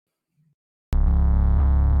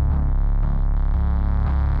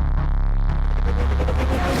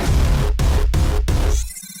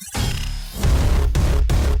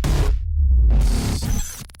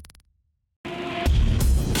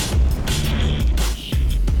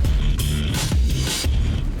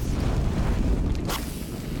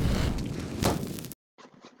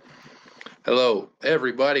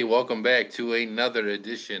Everybody, welcome back to another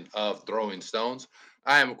edition of Throwing Stones.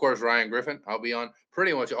 I am, of course, Ryan Griffin. I'll be on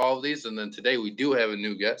pretty much all of these, and then today we do have a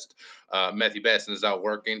new guest. Matthew Basson is out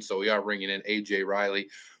working, so we are bringing in AJ Riley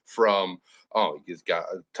from. Oh, he's got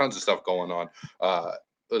tons of stuff going on.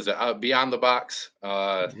 Was it Beyond the Box?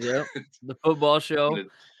 Yep. The football show,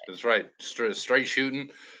 That's right, straight shooting.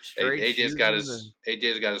 straight shooting.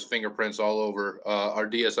 AJ's got his fingerprints all over our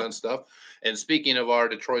DSN stuff. And speaking of our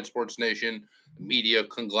Detroit Sports Nation media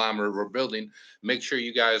conglomerate we're building, make sure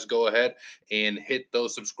you guys go ahead and hit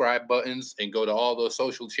those subscribe buttons and go to all those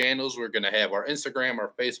social channels. We're going to have our Instagram,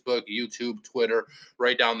 our Facebook, YouTube, Twitter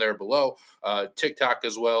right down there below, TikTok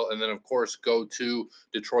as well. And then, of course, go to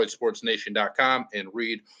DetroitSportsNation.com and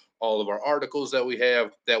read all of our articles that we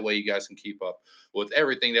have. That way, you guys can keep up with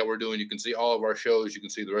everything that we're doing. You can see all of our shows. You can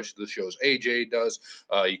see the rest of the shows AJ does.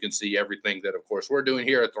 You can see everything that, of course, we're doing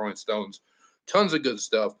here at Throwing Stones. Tons of good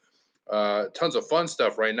stuff. Tons of fun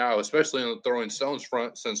stuff right now, especially on the Throwing Stones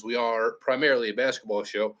front, since we are primarily a basketball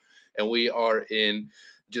show and we are in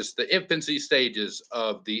just the infancy stages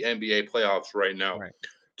of the NBA playoffs right now. Right.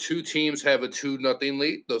 Two teams have a 2-0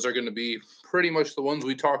 lead. Those are going to be pretty much the ones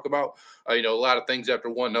we talk about. A lot of things after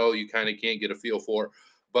 1-0 you kind of can't get a feel for.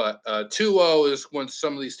 But 2-0 is when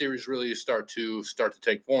some of these series really start to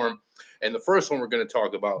take form. And the first one we're going to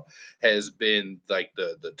talk about has been like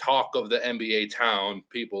the talk of the NBA town.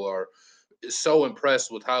 People are so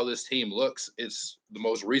impressed with how this team looks. It's the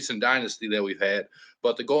most recent dynasty that we've had.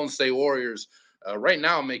 But the Golden State Warriors right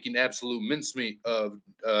now making absolute mincemeat of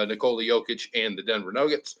Nikola Jokic and the Denver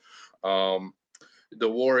Nuggets. The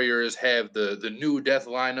Warriors have the new death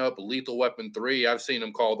lineup, Lethal Weapon 3. I've seen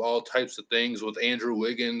them called all types of things with Andrew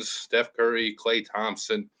Wiggins, Steph Curry, Klay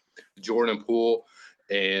Thompson, Jordan Poole,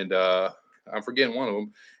 and I'm forgetting one of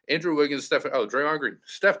them. Andrew Wiggins, Draymond Green,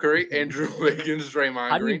 Steph Curry, Andrew Wiggins, Draymond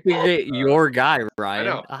How do you Green. forget your guy, I Ryan?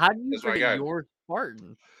 know How do you that's my forget guy. your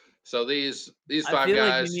Spartan? So these I five feel like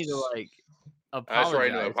you guys, need to I swear I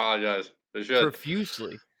need to apologize apologize. They should.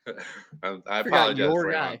 profusely. I Forgot apologize, your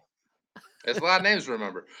Draymond. guy. It's a lot of names to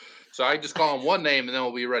remember. So I just call them one name and then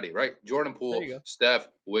we'll be ready, right? Jordan There Poole, you go. Steph,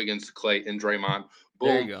 Wiggins, Clay, and Draymond.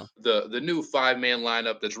 There you Boom. go. The new 5-man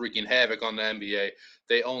lineup that's wreaking havoc on the NBA.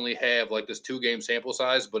 They only have like this 2-game sample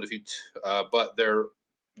size, but but their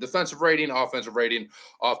defensive rating, offensive rating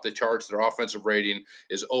off the charts. Their offensive rating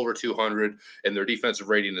is over 200, and their defensive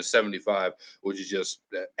rating is 75, which is just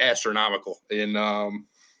astronomical in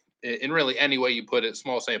really any way you put it.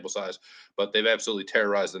 Small sample size, but they've absolutely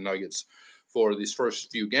terrorized the Nuggets for these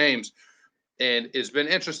first few games. And it's been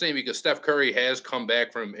interesting because Steph Curry has come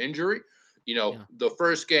back from injury. Yeah. The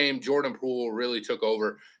first game, Jordan Poole really took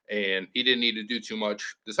over and he didn't need to do too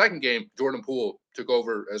much. The second game, Jordan Poole took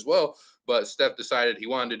over as well, but Steph decided he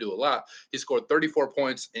wanted to do a lot. He scored 34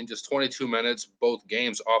 points in just 22 minutes, both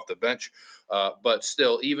games off the bench. But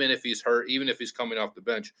still, even if he's hurt, even if he's coming off the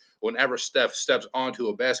bench, whenever Steph steps onto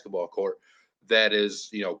a basketball court, that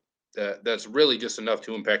is, that's really just enough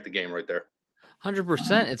to impact the game right there.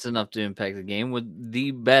 100% it's enough to impact the game with the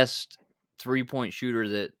best three-point shooter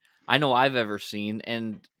that I know I've ever seen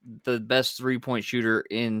and the best three-point shooter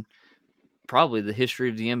in probably the history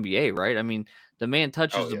of the NBA, right? I mean, the man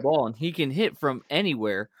touches Oh the yeah, ball and he can hit from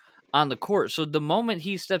anywhere on the court. So the moment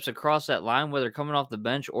he steps across that line, whether coming off the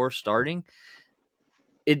bench or starting,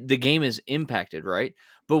 the game is impacted, right?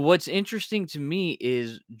 But what's interesting to me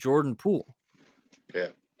is Jordan Poole. yeah.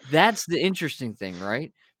 That's the interesting thing,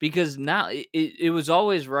 right? Because now it was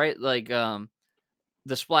always right, like the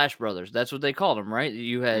Splash Brothers. That's what they called them, right?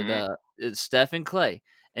 You had Hmm. it's Steph and Clay,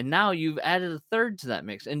 and now you've added a third to that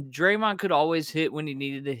mix. And Draymond could always hit when he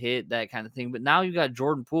needed to hit, that kind of thing. But now you got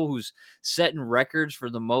Jordan Poole, who's setting records for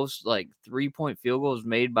the most like 3-point field goals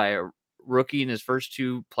made by a rookie in his first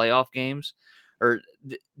two playoff games. Or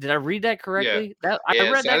did I read that Yeah. correctly? That I Yeah.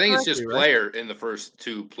 read So I that think it's correctly, just right? player in the first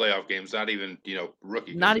two playoff games, not even,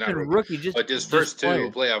 rookie because Not he's not even rookie, rookie, but just just first two player.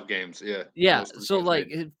 playoff games. Yeah. Yeah, Most three so, points like,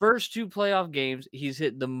 made. his first 2 playoff games, he's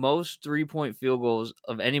hit the most three-point field goals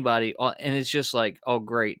of anybody, and it's just like, "Oh,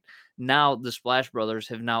 great." Now the Splash Brothers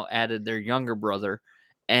have now added their younger brother,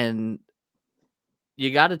 and you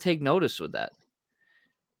gotta take notice with that.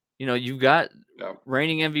 You've got Yeah.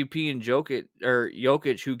 reigning MVP and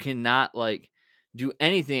Jokic who cannot, like, do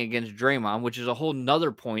anything against Draymond, which is a whole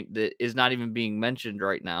nother point that is not even being mentioned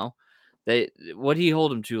right now. What'd he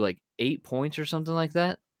hold him to, like, 8 points or something like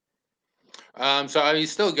that? So I mean,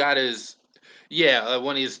 he's still got his. Yeah.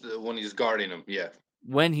 When he's guarding him. Yeah.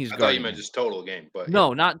 When he's I thought you guarding meant him. just total game, but yeah.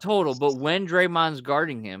 No, not total, but when Draymond's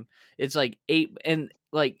guarding him, it's like 8 and,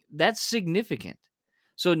 like, that's significant.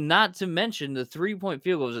 So, not to mention the three-point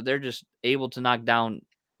field goals that they're just able to knock down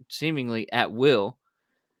seemingly at will.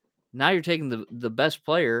 Now you're taking the best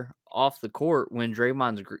player off the court when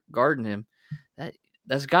Draymond's guarding him. That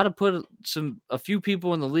that's got to put a few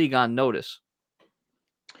people in the league on notice.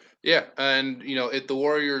 Yeah, and if the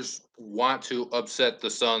Warriors want to upset the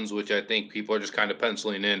Suns, which I think people are just kind of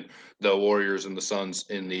penciling in the Warriors and the Suns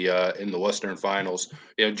in the Western Finals,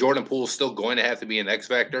 Jordan Poole is still going to have to be an X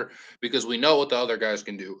factor because we know what the other guys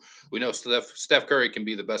can do. We know Steph Curry can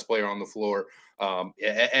be the best player on the floor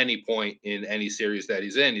at any point in any series that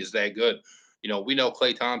he's in. He's that good. We know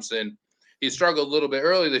Klay Thompson. He struggled a little bit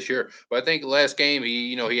early this year, but I think last game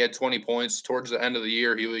he had 20 points towards the end of the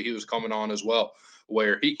year. He was coming on as well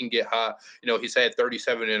where he can get hot. He's had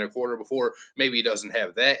 37 in a quarter before. Maybe he doesn't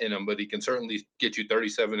have that in him, but he can certainly get you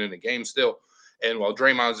 37 in a game still. And while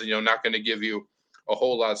Draymond's, not going to give you a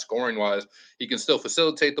whole lot scoring wise, he can still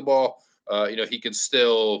facilitate the ball. He can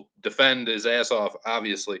still defend his ass off,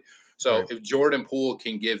 obviously. So Right. if Jordan Poole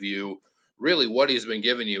can give you really what he's been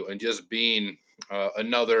giving you and just being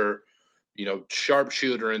another,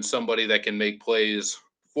 sharpshooter and somebody that can make plays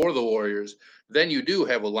for the Warriors, then you do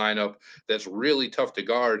have a lineup that's really tough to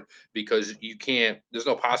guard because there's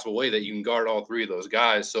no possible way that you can guard all three of those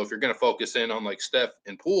guys. So if you're going to focus in on like Steph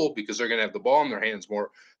and Poole because they're going to have the ball in their hands more,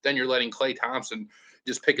 then you're letting Klay Thompson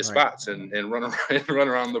just pick his Right. spots and run around, run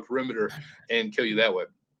around the perimeter and kill you that way.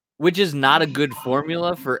 Which is not a good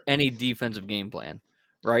formula for any defensive game plan,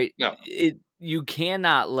 right? No, You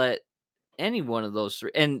cannot let any one of those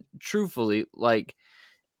three. And truthfully, like,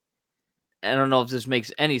 I don't know if this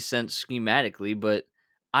makes any sense schematically, but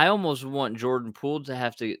I almost want Jordan Poole to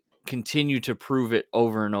have to continue to prove it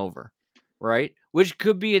over and over, right? Which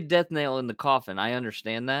could be a death nail in the coffin. I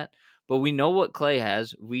understand that, but we know what Clay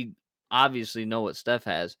has. We obviously know what Steph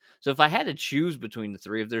has. So if I had to choose between the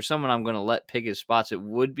three, if there's someone I'm going to let pick his spots, it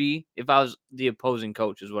would be if I was the opposing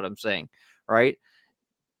coach, is what I'm saying, right?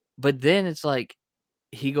 But then it's like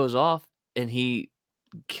he goes off and he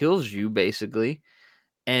kills you basically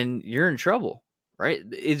and you're in trouble, right?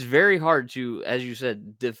 It's very hard to, as you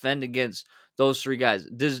said, defend against those three guys.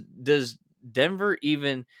 Does Denver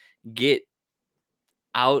even get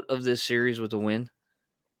out of this series with a win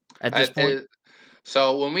at I, this point?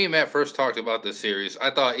 So when me and Matt first talked about this series,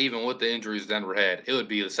 I thought even with the injuries Denver had, it would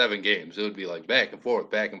be the 7 games. It would be like back and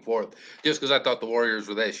forth. Just because I thought the Warriors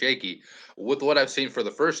were that shaky. With what I've seen for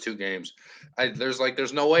the first 2 games,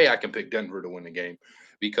 there's no way I can pick Denver to win the game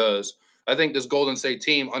because I think this Golden State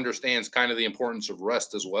team understands kind of the importance of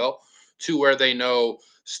rest as well, to where they know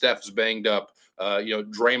Steph's banged up.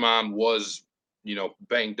 Draymond was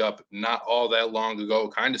banged up not all that long ago.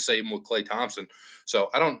 Kind of same with Klay Thompson. So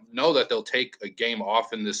I don't know that they'll take a game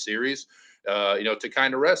off in this series, to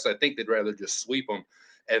kind of rest. I think they'd rather just sweep them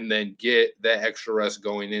and then get that extra rest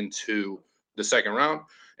going into the second round.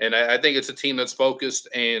 And I think it's a team that's focused,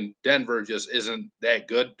 and Denver just isn't that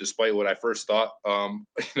good, despite what I first thought.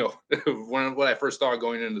 What I first thought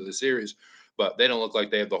going into the series, but they don't look like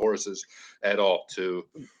they have the horses at all to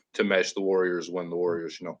match the Warriors when the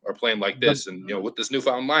Warriors, are playing like The this, and with this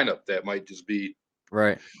newfound lineup that might just be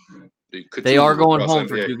Right. the They are Cthulhu going across the home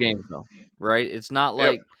for NBA. 2 games though, right? It's not Yep.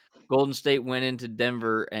 like Golden State went into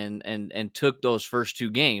Denver and took those first 2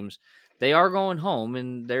 games. They are going home,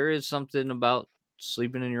 and there is something about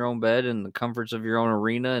sleeping in your own bed and the comforts of your own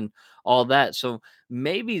arena and all that. So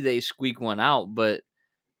maybe they squeak one out, but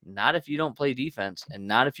not if you don't play defense and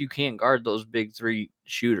not if you can't guard those big 3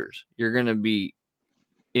 shooters. You're going to be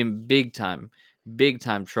in big time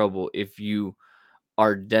trouble if you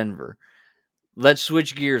are Denver. Let's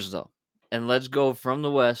switch gears though, and let's go from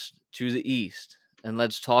the West to the East, and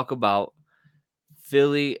let's talk about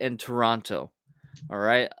Philly and Toronto. All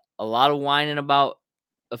right, a lot of whining about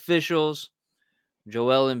officials.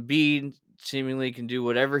 Joel Embiid seemingly can do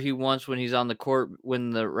whatever he wants when he's on the court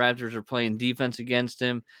when the Raptors are playing defense against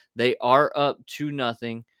him. They are up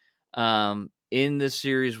 2-0 in this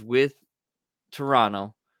series with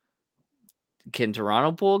Toronto. Can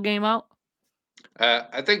Toronto pull a game out?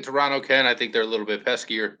 I think Toronto can. I think they're a little bit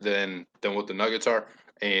peskier than what the Nuggets are,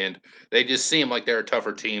 and they just seem like they're a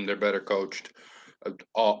tougher team. They're better coached.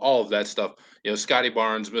 All of that stuff. Scotty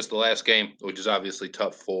Barnes missed the last game, which is obviously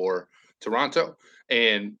tough for Toronto.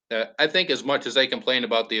 And I think as much as they complain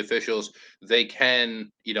about the officials, they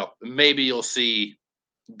can. Maybe you'll see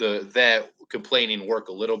that complaining work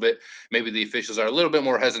a little bit. Maybe the officials are a little bit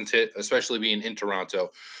more hesitant, especially being in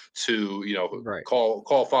Toronto, to Right.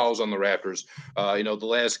 call fouls on the Raptors. The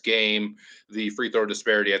last game, the free throw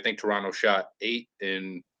disparity. I think Toronto shot 8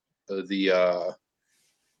 and the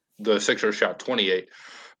Sixers shot 28.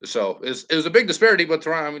 So it was a big disparity, but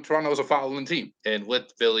Toronto is a fouling team. And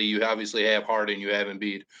with Philly, you obviously have Harden, you have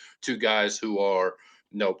Embiid, 2 guys who are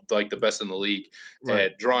like the best in the league Right.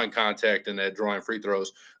 at drawing contact and at drawing free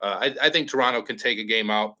throws. I think Toronto can take a game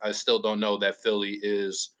out. I still don't know that Philly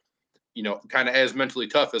is, kind of as mentally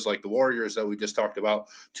tough as like the Warriors that we just talked about,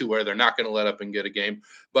 to where they're not going to let up and get a game.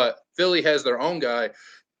 But Philly has their own guy,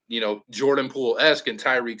 Jordan Poole esque and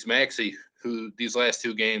Tyreek Maxey, who these last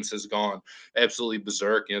two games has gone absolutely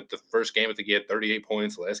berserk. The first game I think he had 38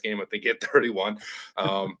 points. Last game I think he had 31.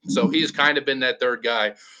 So he's kind of been that third guy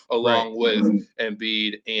Right. along with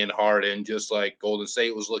Embiid and Harden, just like Golden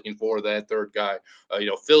State was looking for that third guy.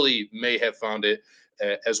 Philly may have found it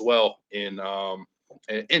as well in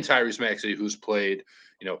Tyrese Maxey, who's played,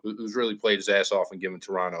 who's really played his ass off and given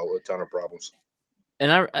Toronto a ton of problems.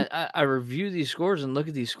 And I review these scores and look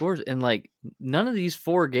at these scores, and like none of these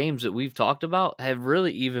 4 games that we've talked about have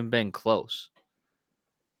really even been close.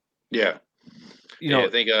 Yeah. You Yeah, I know,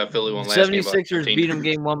 think Philly won the last game by like 76ers 15. beat them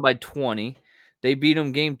game 1 by 20. They beat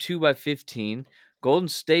them game 2 by 15. Golden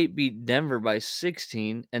State beat Denver by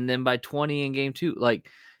 16 and then by 20 in game 2. Like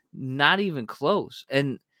not even close.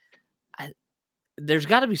 And I, there's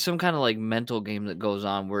got to be some kind of like mental game that goes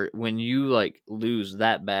on where when you like lose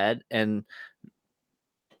that bad and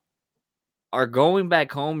are going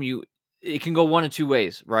back home, it can go one of two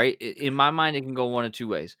ways, right? In my mind, it can go one of two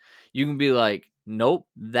ways. You can be like, nope,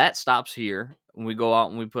 that stops here. And we go out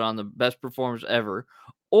and we put on the best performance ever.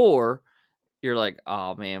 Or you're like,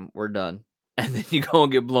 oh man, we're done. And then you go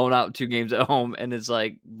and get blown out 2 games at home. And it's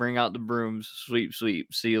like, bring out the brooms, sweep,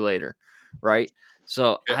 sweep, see you later. Right.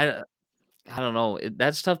 So Yeah. I don't know.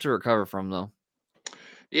 That's tough to recover from though.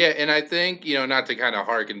 Yeah, and I think, not to kind of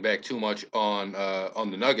harken back too much on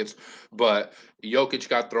the Nuggets, but Jokic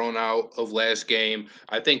got thrown out of last game.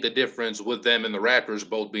 I think the difference with them and the Raptors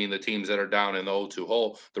both being the teams that are down in the 0-2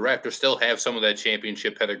 hole, the Raptors still have some of that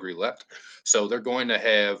championship pedigree left. So they're going to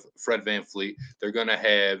have Fred VanVleet. They're going to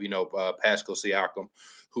have, Pascal Siakam,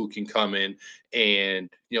 who can come in and,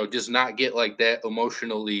 just not get like that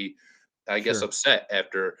emotionally, I guess, Sure. upset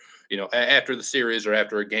after, after the series or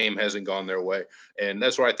after a game hasn't gone their way. And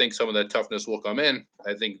that's where I think some of that toughness will come in.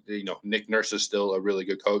 I think, Nick Nurse is still a really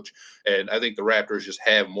good coach. And I think the Raptors just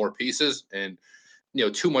have more pieces. And,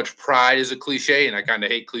 too much pride is a cliche. And I kind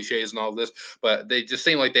of hate cliches and all this, but they just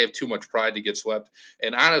seem like they have too much pride to get swept.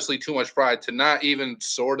 And honestly, too much pride to not even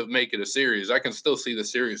sort of make it a series. I can still see the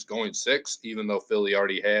series going 6, even though Philly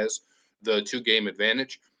already has the 2-game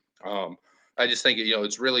advantage. Um, I just think,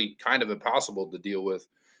 it's really kind of impossible to deal with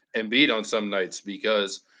Embiid on some nights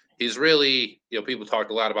because he's really, people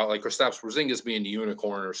talked a lot about like Kristaps Porzingis being the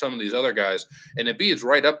unicorn or some of these other guys, and Embiid's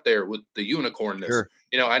right up there with the unicornness. Sure.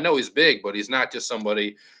 I know he's big, but he's not just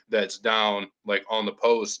somebody that's down like on the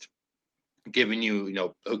post giving you,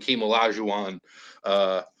 Hakeem Olajuwon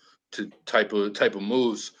uh, to type of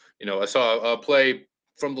moves. I saw a play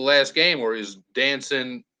from the last game where he's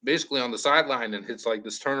dancing basically on the sideline and hits like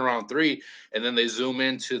this turnaround three, and then they zoom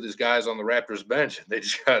into these guys on the Raptors bench and they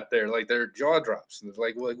just got their jaw drops and it's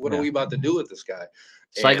like, what are Yeah. we about to do with this guy?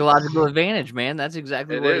 And Psychological advantage, man. That's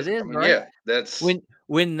exactly it what it is. is, I mean, right? yeah, that's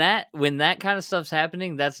When that kind of stuff's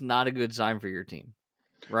happening, that's not a good sign for your team,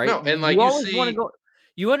 right? no, and like You you always wanna see, go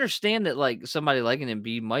you understand that, like, somebody like an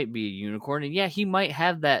Embiid might be a unicorn, and yeah, he might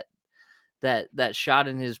have that shot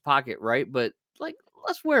in his pocket, right? But, like,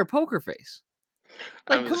 let's wear a poker face.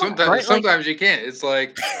 I Like, mean, come on, sometimes right? Like, sometimes you can't. It's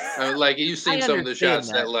like, I mean, like you've I seen some of the understand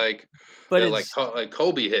shots that, that like but that like it's like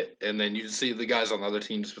Kobe hit, and then you see the guys on the other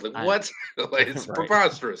teams be like, I "What?" Like it's right.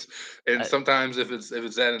 preposterous. And I sometimes if it's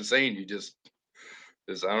that insane, you just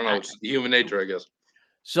is I don't know. I It's human nature, I guess.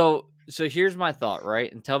 so here's my thought,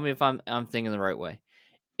 right? And tell me if I'm thinking the right way.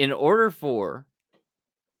 In order for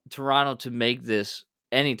Toronto to make this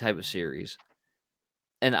any type of series,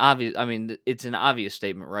 and obvious I mean, it's an obvious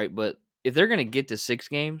statement, right? But if they're gonna get to 6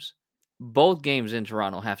 games, both games in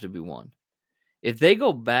Toronto have to be won. If they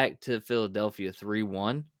go back to Philadelphia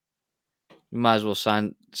 3-1, you might as well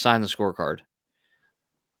sign the scorecard.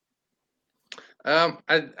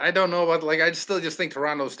 I don't know about like I still just think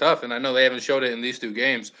Toronto's tough, and I know they haven't showed it in these two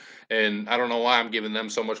games, and I don't know why I'm giving them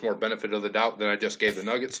so much more benefit of the doubt than I just gave the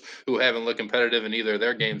Nuggets, who haven't looked competitive in either of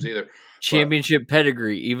their games either. But Championship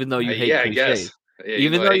pedigree, even though you hate yeah, I cliches. guess. Yeah, even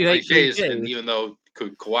Even though I though hate you hate cliches, and cliches, even though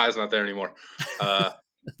Kawhi's not there anymore, uh,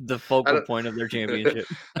 the I focal don't. point of their championship.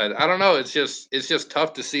 I don't know. It's just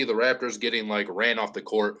tough to see the Raptors getting like ran off the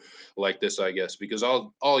court like this. I guess because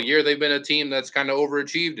all year they've been a team that's kind of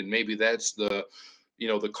overachieved, and maybe that's the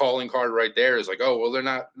calling card right there is like, oh well, they're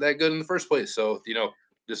not that good in the first place, so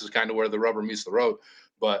this is kind of where the rubber meets the road.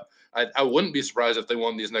 But I wouldn't be surprised if they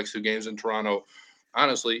won these next 2 games in Toronto,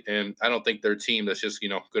 honestly. And I don't think they're a team that's just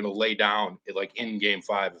going to lay down like in Game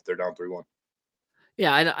 5 if they're down 3-1.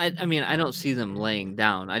 Yeah, I mean, I don't see them laying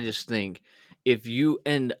down. I just think if you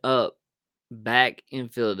end up back in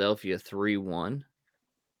Philadelphia 3-1,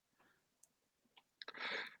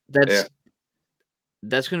 Yeah. that's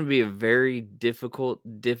that's gonna be a very difficult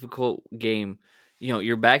game. You know,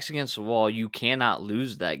 your back's against the wall, you cannot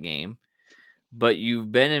lose that game, but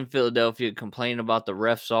you've been in Philadelphia complaining about the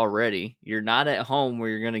refs already. You're not at home where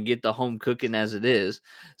you're gonna get the home cooking as it is.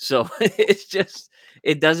 So, it's just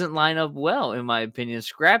it doesn't line up well, in my opinion.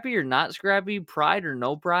 Scrappy or not scrappy, pride or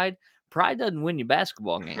no pride, pride doesn't win you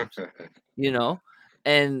basketball games, you know?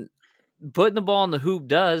 And putting the ball in the hoop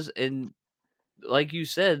does, and like you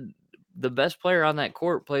said, the best player on that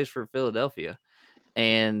court plays for Philadelphia.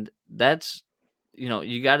 And that's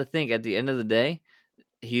you gotta think at the end of the day,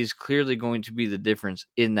 he's clearly going to be the difference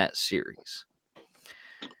in that series.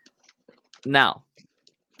 Now,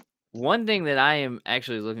 one thing that I am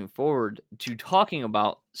actually looking forward to talking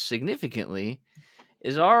about significantly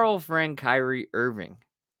is our old friend Kyrie Irving,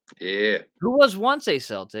 Yeah. who was once a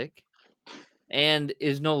Celtic and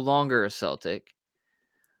is no longer a Celtic.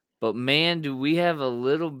 But man, do we have a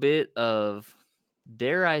little bit of,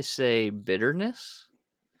 dare I say, bitterness?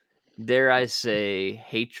 Dare I say,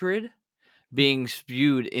 hatred being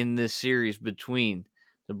spewed in this series between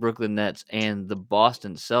the Brooklyn Nets and the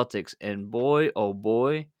Boston Celtics. And boy, oh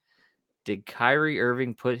boy, did Kyrie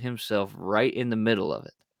Irving put himself right in the middle of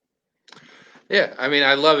it. Yeah, I mean,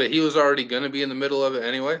 I love it. He was already going to be in the middle of it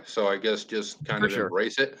anyway, so I guess just kind For of sure.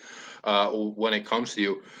 embrace it when it comes to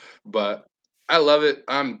you. But I love it.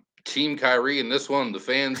 I'm Team Kyrie in this one. The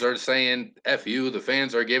fans are saying "f you." The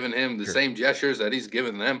fans are giving him the Sure. same gestures that he's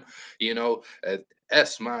given them.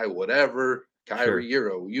 S my whatever, Kyrie, Sure. you're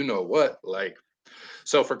a you know what. Like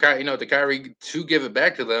so for to Kyrie to give it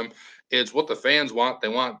back to them, it's what the fans want. They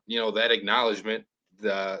want that acknowledgement,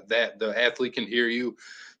 that the athlete can hear you,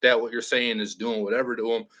 that what you're saying is doing whatever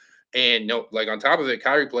to him. And like on top of it,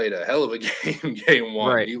 Kyrie played a hell of a game. Game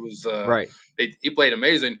one, Right. he was Right. he played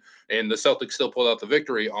amazing, and the Celtics still pulled out the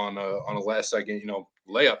victory on a last second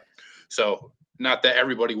layup. So not that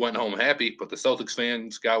everybody went home happy, but the Celtics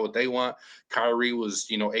fans got what they want. Kyrie was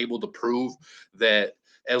able to prove that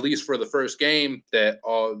at least for the first game that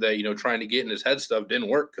all that trying to get in his head stuff didn't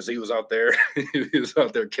work because he was out there he was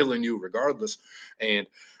out there killing you regardless. And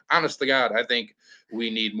honest to God, I think we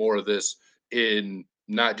need more of this in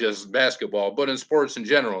not just basketball but in sports in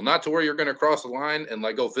general, not to where you're going to cross the line and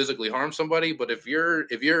like go physically harm somebody, but if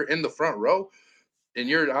you're in the front row and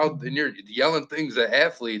you're out and you're yelling things at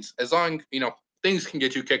athletes, as long things can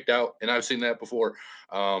get you kicked out, and I've seen that before.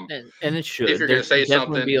 um And it if should. you're There gonna say should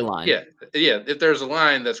definitely something, be a line. yeah, yeah. If there's a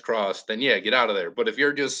line that's crossed, then yeah, get out of there. But if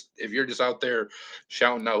you're just out there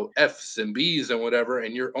shouting out F's and B's and whatever,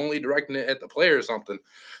 and you're only directing it at the player or something,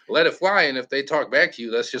 let it fly. And if they talk back to you,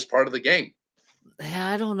 that's just part of the game. Yeah,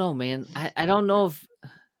 I don't know, man. I don't know if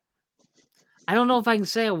I can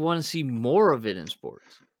say I want to see more of it in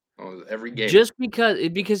sports. Every game. Just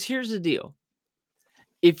because here's the deal.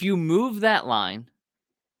 If you move that line,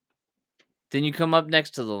 then you come up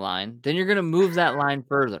next to the line, then you're gonna move that line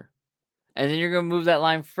further. And then you're gonna move that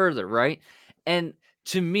line further, right? And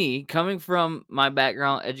to me, coming from my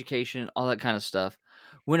background, education, all that kind of stuff,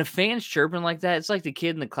 when a fan's chirping like that, it's like the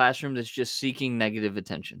kid in the classroom that's just seeking negative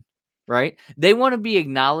attention, right? They want to be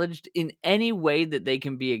acknowledged in any way that they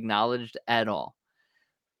can be acknowledged at all.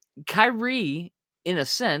 Kyrie, in a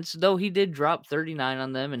sense, though he did drop 39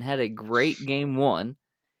 on them and had a great game one,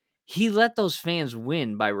 he let those fans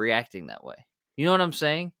win by reacting that way. You know what I'm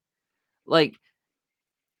saying? Like,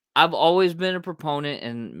 I've always been a proponent,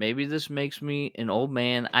 and maybe this makes me an old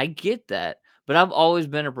man. I get that, but I've always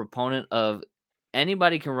been a proponent of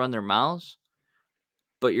anybody can run their mouths,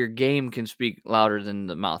 but your game can speak louder than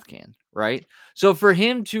the mouth can, right? So for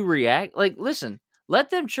him to react, like, listen, let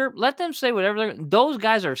them chirp, let them say whatever. Those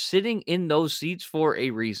guys are sitting in those seats for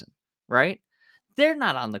a reason, right? They're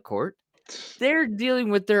not on the court. They're dealing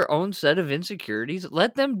with their own set of insecurities.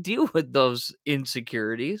 Let them deal with those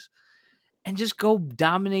insecurities and just go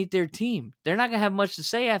dominate their team. They're not gonna have much to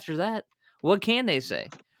say after that. What can they say?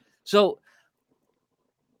 So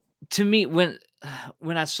to me, when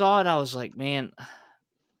I saw it, I was like, man,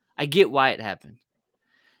 I get why it happened.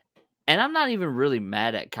 And I'm not even really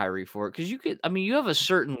mad at Kyrie for it because I mean, you have a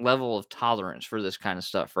certain level of tolerance for this kind of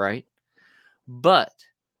stuff, right? But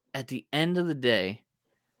at the end of the day,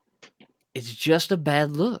 it's just a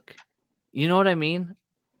bad look. You know what I mean?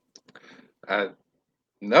 I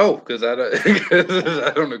No, because I don't 'cause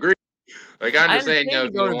I don't agree. Like I I understand, understand if you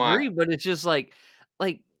you don't don't want. agree, but it's just like,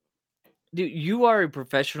 dude, you are a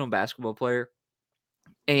professional basketball player,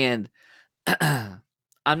 and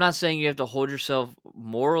I'm not saying you have to hold yourself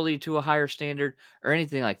morally to a higher standard or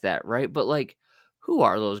anything like that, right? But, like, who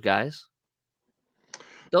are those guys?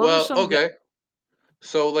 Those are Well, some g okay.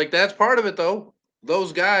 So, like, that's part of it, though.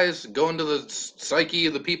 Those guys go into the psyche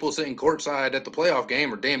of the people sitting courtside at the playoff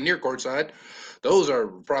game or damn near courtside. Those are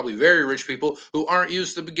probably very rich people who aren't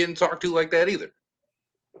used to getting talked to like that either.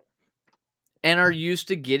 and are used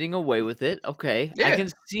to getting away with it. Okay, I Yeah.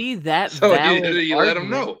 can see that So valid you let them argument,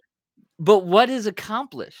 know. but what is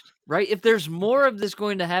accomplished, right? If there's more of this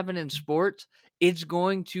going to happen in sports, it's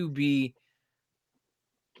going to be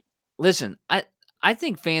listen, I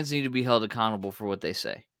think fans need to be held accountable for what they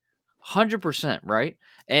say. 100%, right?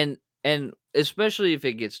 And especially if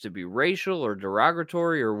it gets to be racial or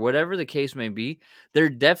derogatory or whatever the case may be, there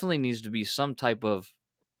definitely needs to be some type of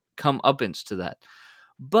comeuppance to that.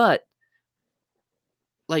 But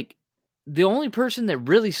like the only person that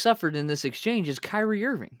really suffered in this exchange is Kyrie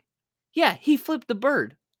Irving. Yeah, he flipped the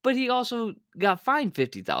bird, but he also got fined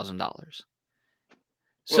 $50,000. Well,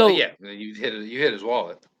 So, yeah, you hit his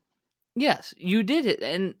wallet. yes, you did it.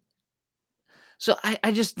 And so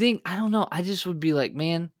I just think, I don't know. I just would be like,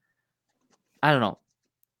 man, I don't know.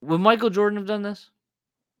 Would Michael Jordan have done this?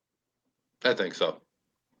 I think so.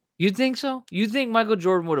 You think so? You think Michael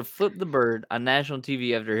Jordan would have flipped the bird on national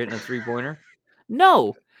TV after hitting a three-pointer?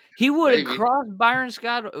 No. He would have Maybe. crossed Byron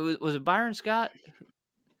Scott. Was it Byron Scott?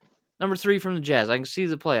 Number 3 from the Jazz. I can see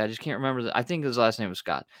the play. I just can't remember I think his last name was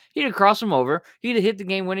Scott. He'd have crossed him over. He'd have hit the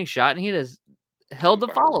game-winning shot, and he'd have held the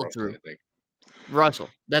Russell, follow-through. I think. Russell.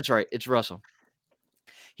 That's right. It's Russell.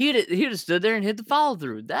 He'd have stood there and hit the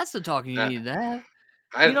follow-through. That's the talking you Uh, needed to have.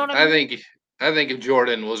 You know I what I I mean? think I think if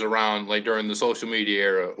Jordan was around like during the social media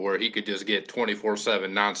era where he could just get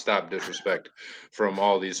 24/7 nonstop disrespect from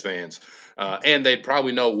all these fans, and they'd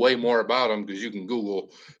probably know way more about him because you can Google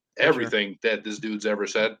For sure. everything that this dude's ever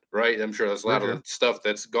said, right? I'm sure that's a For lot of sure. the stuff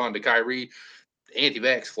that's gone to Kyrie,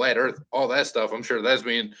 anti-vax, flat Earth, all that stuff. I'm sure that's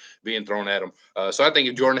being thrown at him. So I think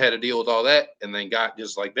if Jordan had to deal with all that and then got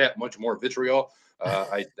just like that much more vitriol,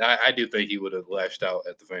 I do think he would have lashed out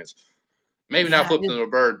at the fans. Maybe not Yeah, flipped him a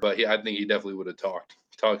bird, but I think he definitely would have talked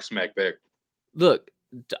smack back. look,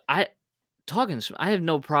 I I have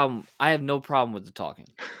no problem. I have no problem with the talking.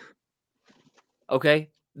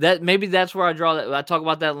 Okay? That maybe that's where I draw that I talk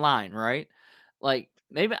about that line, right? Like,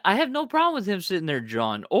 maybe I have no problem with him sitting there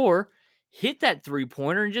John, or hit that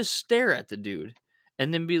three-pointer and just stare at the dude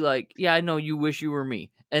and then be like, "Yeah, I know you wish you were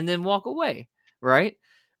me," and then walk away, right?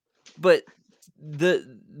 But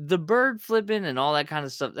the bird flipping and all that kind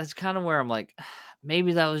of stuff, that's kind of where I'm like,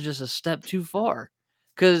 maybe that was just a step too far.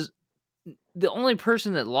 Because the only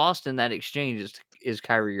person that lost in that exchange is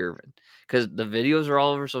Kyrie Irving, because the videos are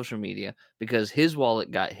all over social media because his wallet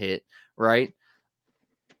got hit, right?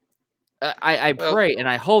 I Well, pray and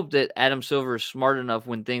I hope that Adam Silver is smart enough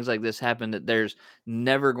when things like this happen that there's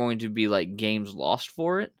never going to be like games lost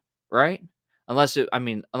for it, right? Unless it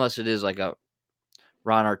is like a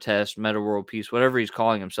Ron Artest, Meta World Peace, whatever he's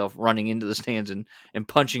calling himself, running into the stands and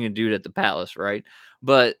punching a dude at the Palace, right?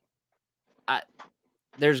 But I,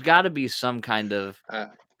 there's got to be some kind of I,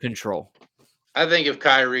 control, I think if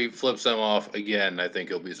Kyrie flips them off again, I think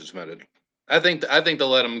he'll be suspended. I think they'll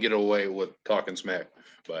let him get away with talking smack,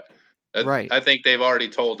 but right? I think they've already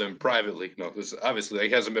told him privately. No, this obviously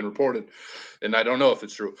it hasn't been reported, and I don't know if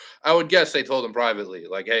it's true. I would guess they told him privately,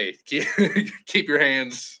 like, "Hey, keep your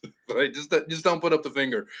hands, like, just don't put up the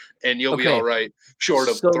finger, and you'll be all Okay, right." Short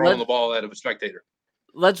of so throwing the ball at a spectator.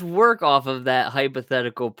 let's work off of that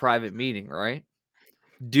hypothetical private meeting, right?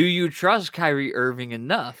 Do you trust Kyrie Irving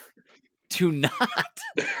enough to not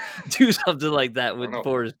do something like that I don't with know.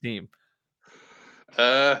 for his team?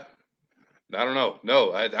 Uh, I don't know.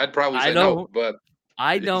 No, I'd probably I say no, don't. but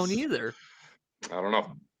I don't it's, either. I don't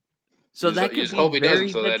know. So that You could just be hope he doesn't, very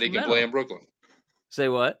so that he can play detrimental. in Brooklyn. Say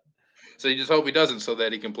what? So you just hope he doesn't, so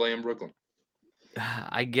that he can play in Brooklyn,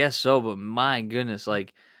 I guess so, but my goodness,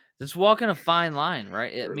 like it's walking a fine line,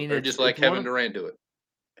 right? I mean, or just let it's one Kevin of Durant do it,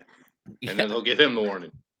 and then yeah, they'll give him the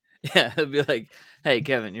warning. yeah. It'd be like, hey,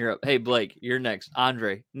 Kevin, you're up. Hey, Blake, you're next.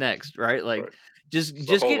 Andre, next, right? Like, Right. It's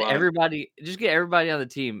the whole line. just get everybody on the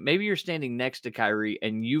team. Maybe you're standing next to Kyrie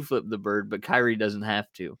and you flip the bird, but Kyrie doesn't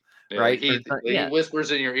have to, Yeah, like right? Or he yeah,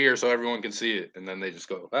 whispers in your ear so everyone can see it, and then they just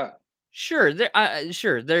go, ah, sure.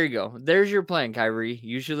 Sure. There you go. There's your plan, Kyrie.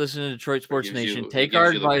 You should listen to Detroit or Sports Nation. he Take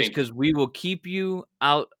our gives you the advice pink. because we will keep you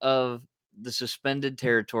out of the suspended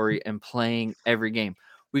territory and playing every game.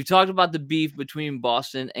 We've talked about the beef between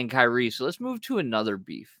Boston and Kyrie, so let's move to another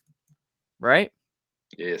beef, right?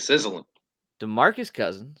 Yeah, sizzling. DeMarcus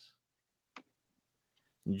Cousins,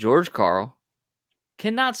 George Karl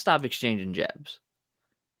cannot stop exchanging jabs.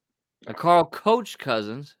 Now, Carl coached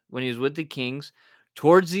Cousins when he was with the Kings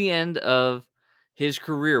towards the end of his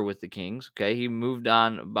career with the Kings. Okay. He moved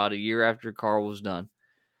on about a year after Carl was done.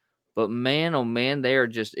 But man, oh man, they are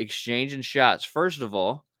just exchanging shots. First of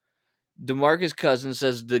all, DeMarcus Cousins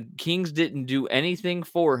says the Kings didn't do anything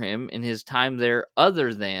for him in his time there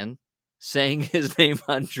other than saying his name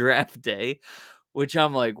on draft day, which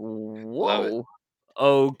I'm like, Love it. whoa,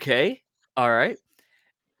 okay, all right.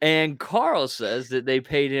 And Carl says that they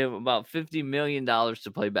paid him about $50 million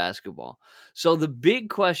to play basketball. So the big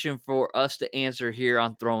question for us to answer here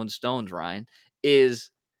on Throwing Stones, Ryan, is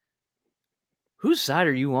whose side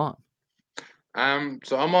are you on?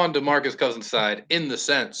 So I'm on DeMarcus Cousins' side in the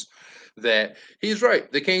sense that he's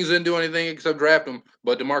right. The Kings didn't do anything except draft him,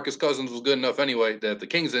 but DeMarcus Cousins was good enough anyway that if the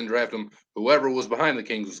Kings didn't draft him, whoever was behind the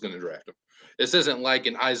Kings was going to draft him. This isn't like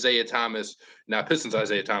an Isaiah Thomas, not Pistons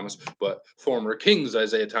Isaiah Thomas, but former Kings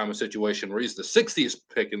Isaiah Thomas situation where he's the 60th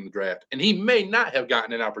pick in the draft, and he may not have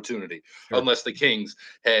gotten an opportunity Sure. unless the Kings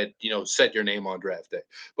had, set your name on draft day.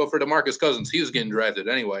 But for DeMarcus Cousins, he was getting drafted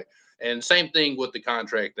anyway. And same thing with the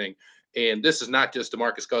contract thing. And this is not just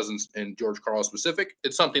DeMarcus Cousins and George Karl specific.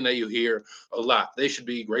 It's something that you hear a lot. They should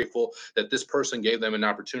be grateful that this person gave them an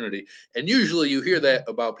opportunity. And usually you hear that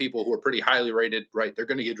about people who are pretty highly rated, right? They're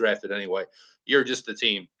going to get drafted anyway. You're just the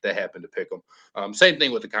team that happened to pick them. Same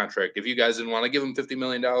thing with the contract. If you guys didn't want to give him $50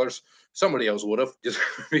 million, somebody else would have, just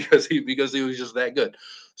because he was just that good.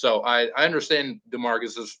 So I understand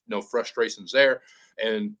DeMarcus's frustrations there.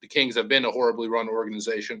 And the Kings have been a horribly run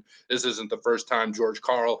organization. This isn't the first time George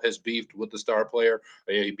Karl has beefed with the star player.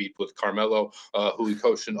 He beefed with Carmelo, who he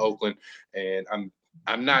coached in Oakland, and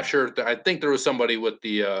I'm not sure. I think there was somebody with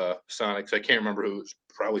the Sonics. I can't remember who. It was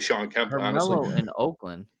probably Sean Kemp, honestly, Carmelo in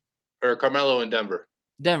Oakland. or Carmelo in Denver.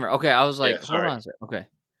 Denver. Okay, I was Yeah, like, hold sorry, on a second. Okay.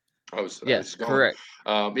 I Yes, was going. correct.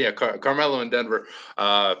 Yeah, Carmelo in Denver.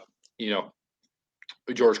 Uh, you know,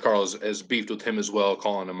 George Karl has beefed with him as well,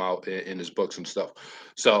 calling him out in his books and stuff.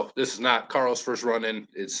 So this is not Carl's first run in.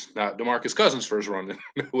 It's not DeMarcus Cousins' first run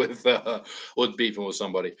in with beefing with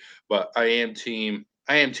somebody. But I am team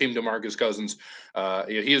DeMarcus Cousins.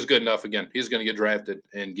 He is good enough. Again, he's going to get drafted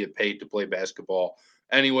and get paid to play basketball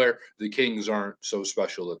anywhere. The Kings aren't so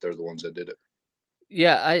special that they're the ones that did it.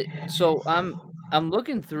 Yeah, I'm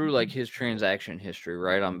looking through like his transaction history,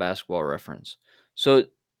 right, on Basketball Reference. So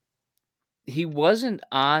he wasn't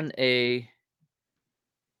on a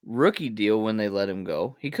rookie deal when they let him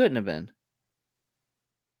go. He couldn't have been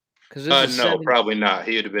because this is No, 7. probably not.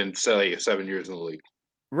 He would have been say 7 years in the league.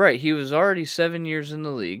 Right, he was already 7 years in the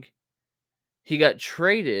league. He got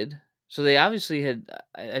traded, so they obviously had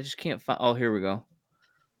I just can't find. Oh, here we go.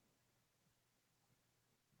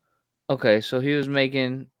 Okay, so he was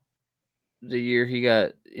making the year he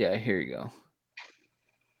got, yeah, here you go.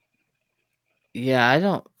 Yeah, I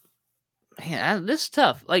don't, man, this is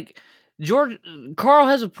tough. Like George Carl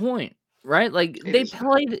has a point, right? Like It is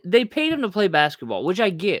not. they paid him to play basketball, which I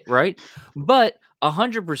get, right? But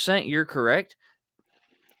 100% you're correct.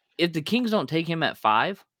 If the Kings don't take him at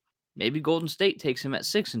 5, maybe Golden State takes him at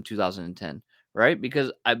 6 in 2010, right?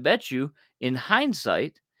 Because I bet you in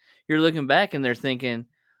hindsight, you're looking back and they're thinking,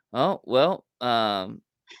 "Oh, well,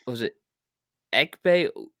 was it Ekpe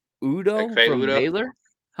Udo Ekpe from Udo. Baylor?"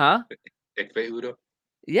 Huh? Ekpe Udo.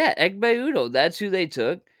 Yeah, Ekpe Udo, that's who they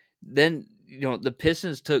took. Then, the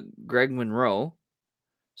Pistons took Greg Monroe.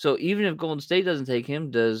 So even if Golden State doesn't take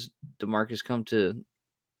him, does DeMarcus come to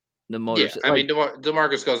the Motor Yeah, City? I Like, mean,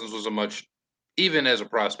 Demarcus Cousins was even as a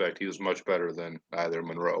prospect, he was much better than either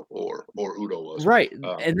Monroe or Udo was. right, and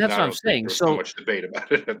And that's I what I'm don't think saying. there was so So much debate about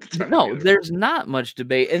it at the time no, either. there's not much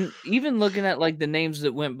debate. And even looking at like the names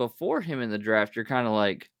that went before him in the draft, you're kind of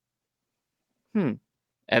like, hmm.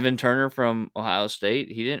 Evan Turner from Ohio State.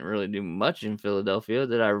 He didn't really do much in Philadelphia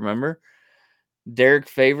that I remember. Derek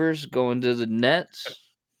Favors going to the Nets.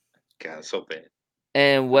 God, so bad,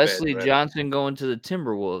 And the bad Wesley draft. Johnson going to the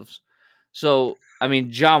Timberwolves. So, I mean,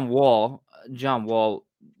 John Wall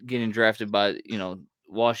getting drafted by,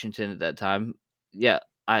 Washington at that time. Yeah,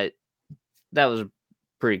 I that was a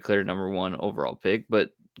pretty clear number 1 overall pick,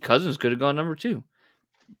 but Cousins could have gone number 2.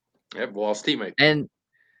 Yep, Wall's teammate.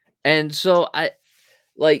 And so I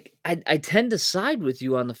tend to side with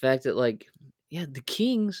you on the fact that like, yeah, the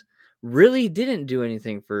Kings really didn't do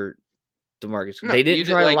anything for DeMarcus. No, They you didn't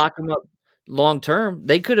did try to like. lock him up long term.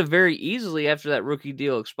 They could have very easily, after that rookie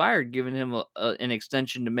deal expired, given him an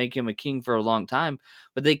extension to make him a King for a long time,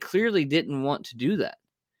 but they clearly didn't want to do that.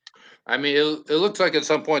 I mean, it looks like at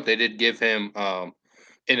some point they did give him an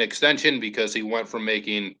extension because he went from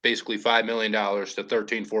making basically $5 million to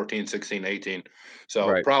 13, 14, 16, 18. So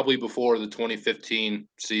Right. probably before the 2015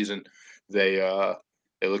 season, they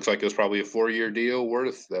It looks like it was probably a 4-year deal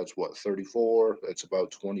worth. That's what, 34. That's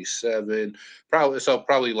about 27.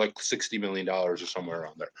 Probably like $60 million or somewhere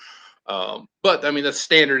around there. But I mean, that's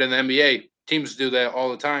standard in the NBA. Teams do that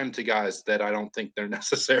all the time to guys that I don't think they're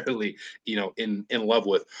necessarily, in love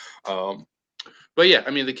with. Um, but yeah,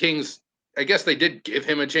 I mean, the Kings. I guess they did give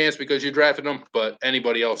him a chance because you drafted him, but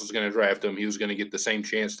anybody else was going to draft him. He was going to get the same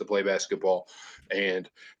chance to play basketball. And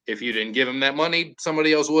if you didn't give him that money,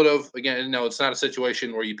 somebody else would have. Again, no, it's not a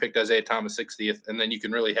situation where you picked Isaiah Thomas 60th and then you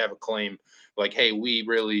can really have a claim like, hey, we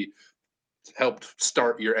really helped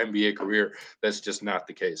start your NBA career. That's just not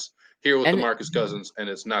the case here with And DeMarcus Cousins, and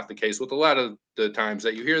it's not the case with a lot of the times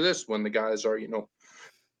that you hear this when the guys are,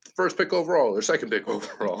 first pick overall or second pick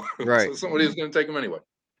overall. right. So somebody's going to take him anyway.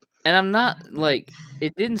 And I'm not like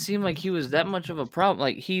it didn't seem like he was that much of a problem.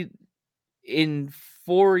 Like in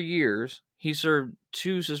 4 years, he served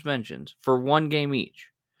 2 suspensions for 1 game each.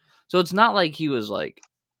 So it's not like he was like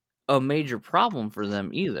a major problem for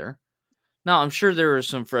them either. Now, I'm sure there were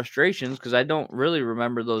some frustrations because I don't really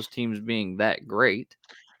remember those teams being that great.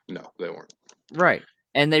 No, they weren't. Right.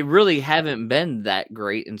 And they really haven't been that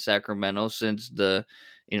great in Sacramento since the,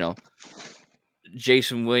 you know,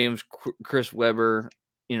 Jason Williams, Chris Webber,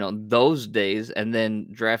 those days, and then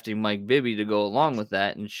drafting Mike Bibby to go along with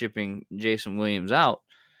that and shipping Jason Williams out,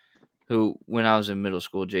 who, when I was in middle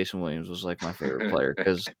school, Jason Williams was like my favorite player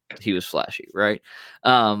because he was flashy, right?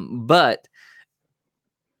 But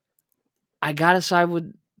I gotta side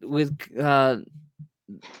with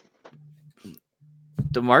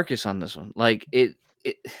DeMarcus on this one. Like it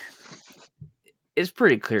it's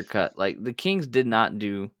pretty clear cut. Like the Kings did not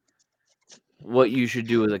do what you should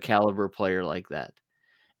do with a caliber player like that.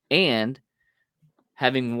 And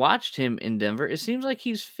having watched him in Denver, it seems like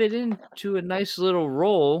he's fit into a nice little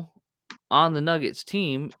role on the Nuggets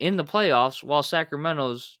team in the playoffs while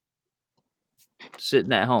Sacramento's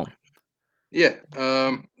sitting at home. Yeah.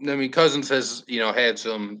 I mean, Cousins has, had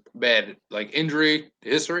some bad like injury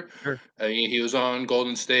history. Sure. He was on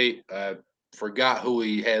Golden State. Forgot who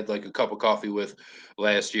he had like a cup of coffee with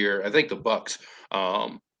last year. I think the Bucks.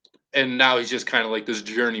 Um, and now he's just kind of like this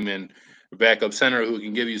journeyman backup center who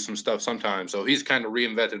can give you some stuff sometimes. So he's kind of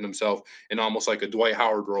reinvented himself in almost like a Dwight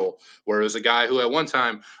Howard role, where it was a guy who at one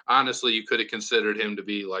time, honestly, you could have considered him to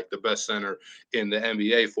be like the best center in the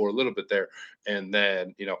NBA for a little bit there. And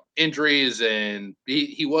then, injuries and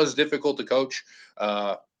he was difficult to coach.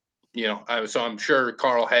 So I'm sure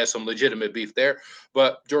Carl has some legitimate beef there.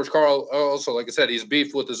 But George Carl also, like I said, he's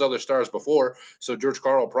beefed with his other stars before. So George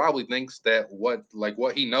Carl probably thinks that what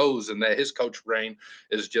he knows and that his coach brain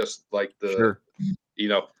is just like the Sure. you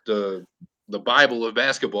know the the Bible of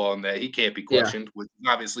basketball, and that he can't be Yeah. questioned, which is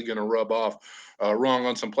obviously going to rub off wrong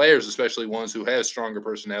on some players, especially ones who have stronger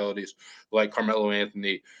personalities like Carmelo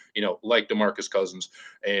Anthony, like DeMarcus Cousins.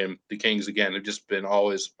 And the Kings again have just been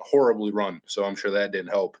always horribly run. So I'm sure that didn't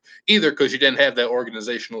help either, because you didn't have that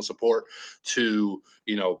organizational support to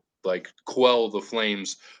like quell the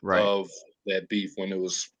flames Right. of that beef when it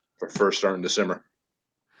was first starting to simmer.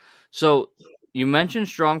 So you mentioned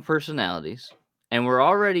strong personalities, and we're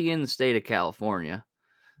already in the state of California.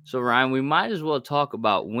 So Ryan, we might as well talk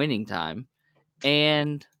about winning time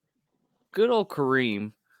and good old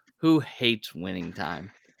Kareem, who hates winning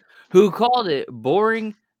time, who called it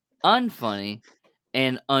boring, unfunny,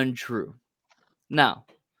 and untrue. Now,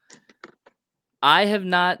 I have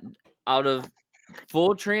not, out of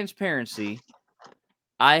full transparency,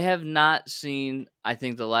 I have not seen, I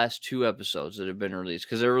think, the last 2 episodes that have been released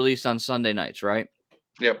because they're released on Sunday nights, right?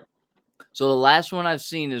 Yep. So the last one I've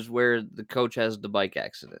seen is where the coach has the bike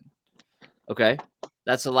accident. Okay?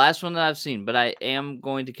 That's the last one that I've seen, but I am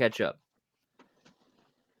going to catch up.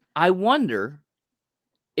 I wonder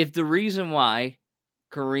if the reason why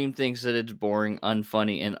Kareem thinks that it's boring,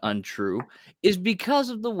 unfunny, and untrue is because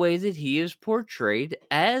of the way that he is portrayed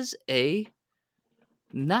as a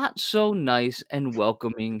not so nice and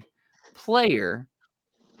welcoming player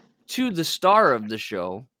to the star of the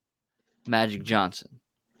show, Magic Johnson.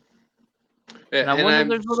 Yeah, And I and wonder if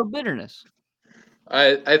there's a little bitterness.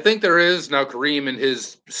 I think there is now. Kareem in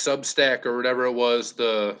his Substack or whatever it was,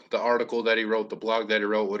 the article that he wrote, the blog that he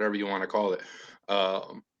wrote, whatever you want to call it.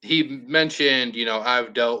 He mentioned,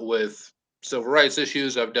 I've dealt with civil rights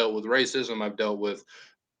issues, I've dealt with racism, I've dealt with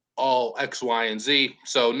all X, Y, and Z.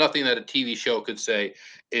 So nothing that a TV show could say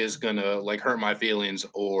is gonna like hurt my feelings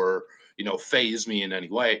or phase me in any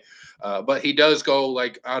way. But he does go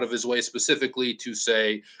like out of his way specifically to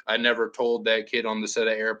say, I never told that kid on the set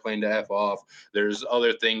of Airplane to F off. There's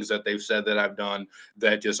other things that they've said that I've done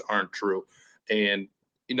that just aren't true. And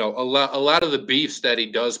a lot of the beefs that he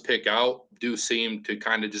does pick out do seem to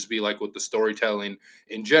kind of just be like with the storytelling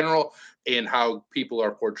in general and how people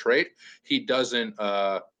are portrayed. He doesn't,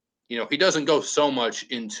 he doesn't go so much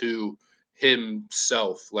into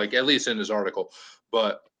himself, like at least in his article,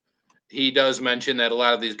 but he does mention that a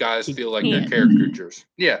lot of these guys He feel like they're can't. caricatures.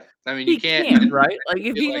 Yeah, I mean, you He can't can't, right? Like,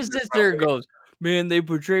 if feel he like just they're sits there and probably goes, "Man, they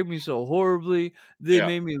portrayed me so horribly. They yeah.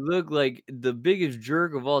 made me look like the biggest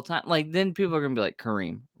jerk of all time." Like, then people are gonna be like,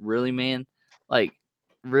 "Kareem, really, man? Like,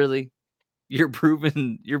 really? You're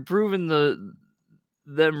proving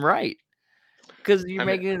them right." 'Cause you're I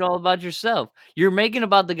mean, making it all about yourself. You're making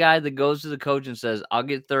about the guy that goes to the coach and says, "I'll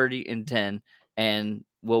get 30 and 10, and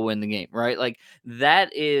we'll win the game," right? Like,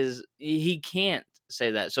 that is he can't say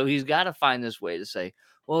that. So he's gotta find this way to say,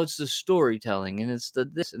 "Well, it's the storytelling, and it's the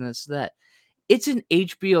this, and it's that." It's an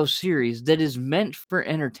HBO series that is meant for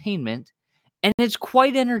entertainment, and it's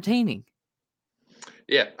quite entertaining.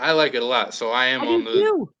 yeah, I like it a lot. So I I am do on the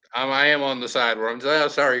too. I am on the side where I'm just, oh,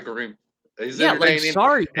 sorry, Kareem. He's Yeah, like, entertaining,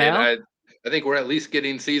 sorry, and pal. I think we're at least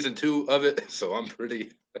getting season 2 of it. So I'm pretty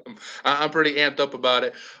amped up about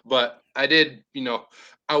it. But I did,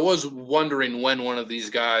 I was wondering when one of these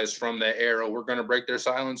guys from that era were going to break their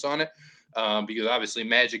silence on it, because obviously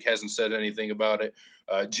Magic hasn't said anything about it.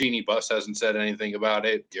 Genie Bus hasn't said anything about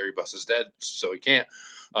it. Gary Bus is dead, so he can't.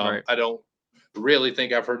 Right. I don't really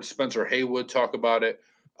think I've heard Spencer Haywood talk about it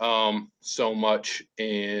so much.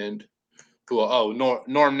 And cool. Oh,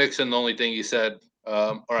 Norm Nixon. The only thing he said,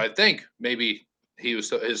 or I think maybe his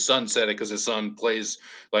son said it because his son plays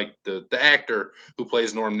like the actor who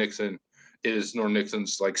plays Norm Nixon is Norm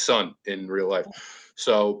Nixon's like son in real life.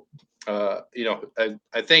 So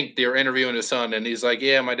I think they're interviewing his son, and he's like,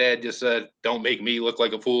 "Yeah, my dad just said don't make me look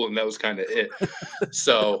like a fool," and that was kind of it.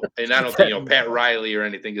 So, and I don't think That Pat Riley or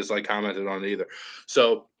anything has like commented on it either.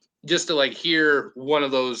 So just to like hear one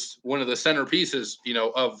of the centerpieces,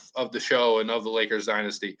 of the show and of the Lakers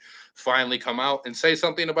dynasty finally come out and say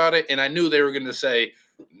something about it. And I knew they were going to say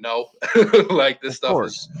no, like of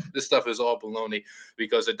course. this stuff is all baloney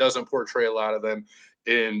because it doesn't portray a lot of them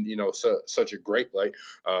in such a great light.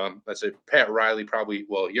 I say Pat Riley probably,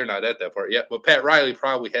 well, you're not at that part yet, but Pat Riley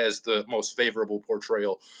probably has the most favorable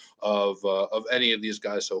portrayal of any of these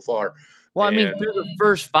guys so far. Well, I mean, And through the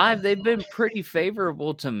first 5, they've been pretty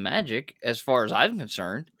favorable to Magic as far as I'm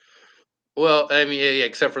concerned. well, I mean, yeah,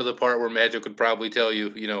 except for the part where Magic would probably tell you,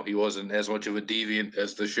 he wasn't as much of a deviant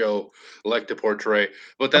as the show liked to portray.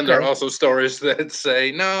 But then there are Okay, also stories that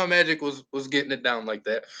say, no, Magic was getting it down like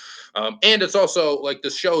that. And it's also like the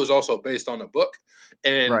show is also based on a book,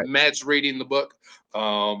 and right. Matt's reading the book.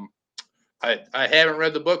 Um, I haven't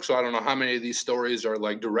read the book, so I don't know how many of these stories are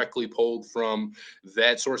like directly pulled from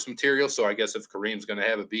that source material. So I guess if Kareem's going to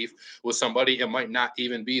have a beef with somebody, it might not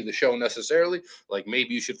even be the show necessarily. Like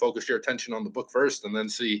maybe you should focus your attention on the book first, and then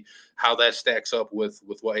see how that stacks up with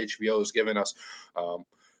what HBO has given us. Um,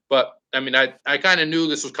 but I mean, I kind of knew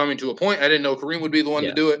this was coming to a point. I didn't know Kareem would be the one to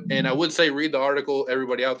Yeah. do it, and I would say read the article,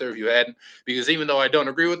 everybody out there, if you hadn't, because even though I don't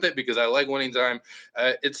agree with it, because I like Winning Time,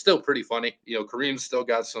 it's still pretty funny. Kareem's still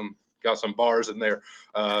got some bars in there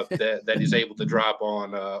that he's able to drop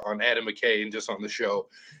on Adam McKay and just on the show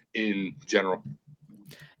in general.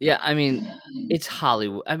 Yeah, I mean, it's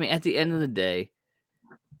Hollywood. I mean, at the end of the day,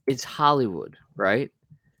 it's Hollywood, right?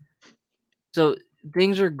 So,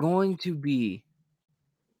 things are going to be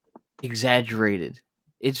exaggerated.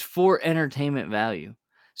 It's for entertainment value.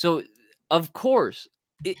 So, of course,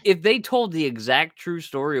 if they told the exact true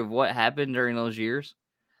story of what happened during those years,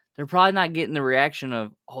 they're probably not getting the reaction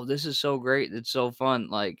of, "Oh, this is so great. It's so fun."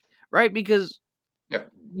 Like, right? Because Yeah,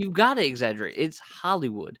 you've gotta exaggerate. It's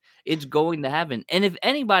Hollywood. It's going to happen. And if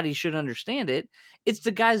anybody should understand it, it's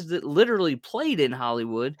the guys that literally played in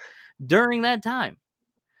Hollywood during that time.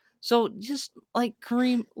 So just like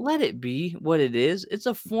Kareem, let it be what it is. It's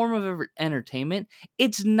a form of entertainment.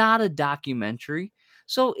 It's not a documentary.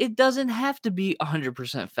 So it doesn't have to be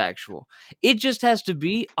 100% factual. It just has to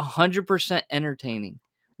be 100% entertaining,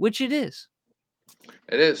 which it is.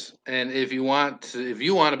 it is. And if you want to be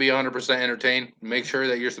 100% entertained, make sure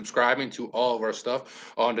that you're subscribing to all of our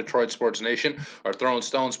stuff on Detroit Sports Nation, our Throwing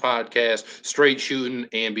Stones podcast, Straight Shooting,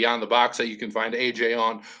 and Beyond the Box that you can find AJ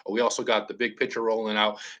on. We also got the Big Picture rolling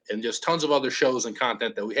out, and just tons of other shows and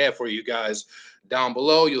content that we have for you guys down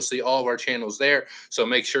below. You'll see all of our channels there. So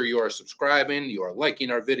make sure you are subscribing, you are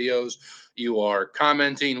liking our videos, you are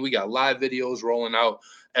commenting. We got live videos rolling out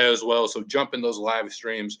as well. So jump in those live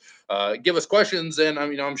streams. Give us questions, and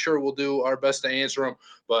I'm sure we'll do our best to answer them.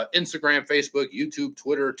 But Instagram, Facebook, YouTube,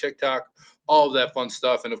 Twitter, TikTok, all of that fun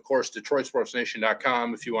stuff, and of course,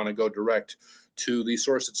 DetroitSportsNation.com if you want to go direct to the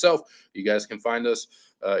source itself. You guys can find us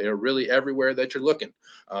really everywhere that you're looking.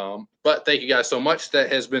 But thank you guys so much.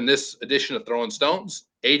 That has been this edition of Throwing Stones.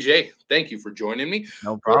 AJ, thank you for joining me.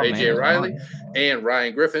 No For problem, AJ man. Riley and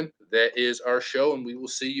Ryan Griffin, that is our show, and we will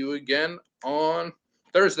see you again on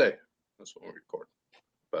Thursday. That's when we record.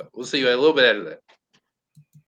 But we'll see you a little bit after that.